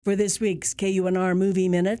For this week's KUNR Movie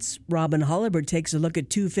Minutes, Robin Hollibird takes a look at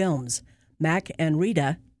two films, Mac and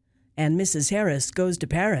Rita, and Mrs. Harris Goes to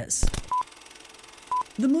Paris.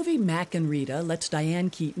 The movie Mac and Rita lets Diane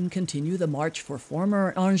Keaton continue the march for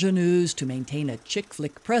former ingenues to maintain a chick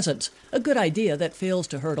flick presence, a good idea that fails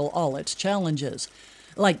to hurdle all its challenges.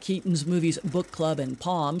 Like Keaton's movies Book Club and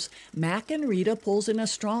Palms, Mac and Rita pulls in a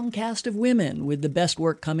strong cast of women, with the best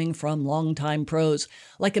work coming from longtime pros,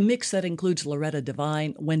 like a mix that includes Loretta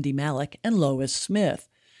Devine, Wendy Malick, and Lois Smith.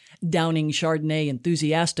 Downing Chardonnay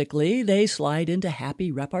enthusiastically, they slide into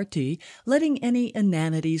happy repartee, letting any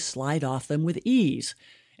inanities slide off them with ease.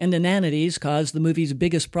 And inanities cause the movie's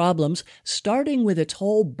biggest problems, starting with its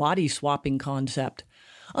whole body-swapping concept.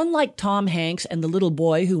 Unlike Tom Hanks and the little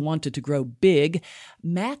boy who wanted to grow big,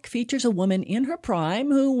 Mac features a woman in her prime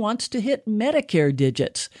who wants to hit Medicare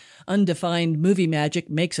digits. Undefined movie magic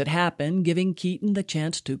makes it happen, giving Keaton the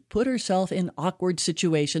chance to put herself in awkward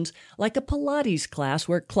situations like a Pilates class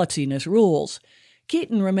where klutziness rules.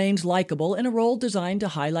 Keaton remains likable in a role designed to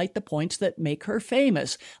highlight the points that make her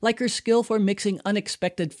famous, like her skill for mixing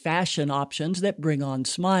unexpected fashion options that bring on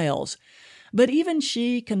smiles. But even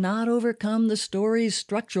she cannot overcome the story's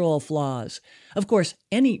structural flaws. Of course,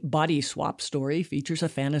 any body swap story features a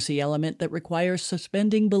fantasy element that requires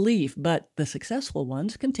suspending belief, but the successful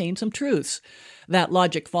ones contain some truths. That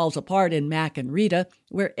logic falls apart in Mac and Rita,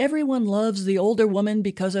 where everyone loves the older woman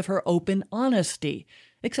because of her open honesty,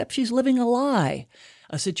 except she's living a lie.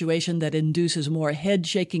 A situation that induces more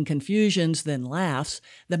head-shaking confusions than laughs,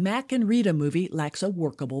 the Mac and Rita movie lacks a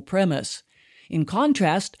workable premise. In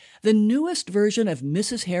contrast, the newest version of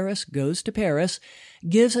Mrs. Harris Goes to Paris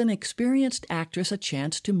gives an experienced actress a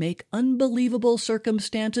chance to make unbelievable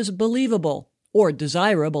circumstances believable, or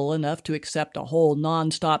desirable enough to accept a whole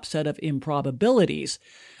non-stop set of improbabilities.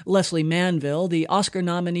 Leslie Manville, the Oscar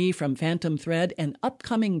nominee from Phantom Thread and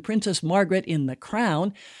upcoming Princess Margaret in The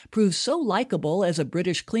Crown, proves so likable as a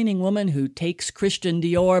British cleaning woman who takes Christian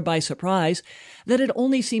Dior by surprise that it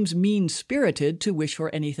only seems mean-spirited to wish for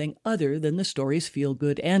anything other than the story's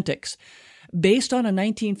feel-good antics. Based on a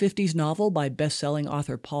 1950s novel by best-selling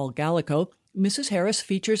author Paul Gallico, Mrs. Harris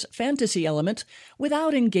features fantasy elements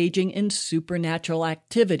without engaging in supernatural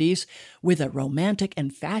activities, with a romantic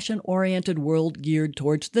and fashion-oriented world geared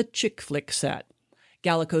towards the chick flick set.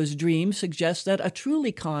 Gallico's dream suggests that a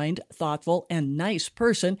truly kind, thoughtful, and nice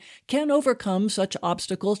person can overcome such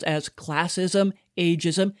obstacles as classism,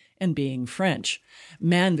 ageism, and being French.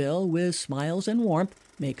 Manville, with smiles and warmth,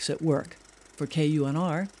 makes it work. For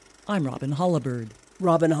KUNR, I'm Robin Hollibird.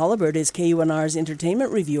 Robin Hollibird is KUNR's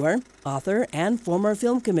entertainment reviewer, author, and former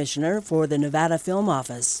film commissioner for the Nevada Film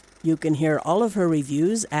Office. You can hear all of her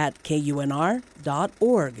reviews at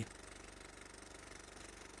KUNR.org.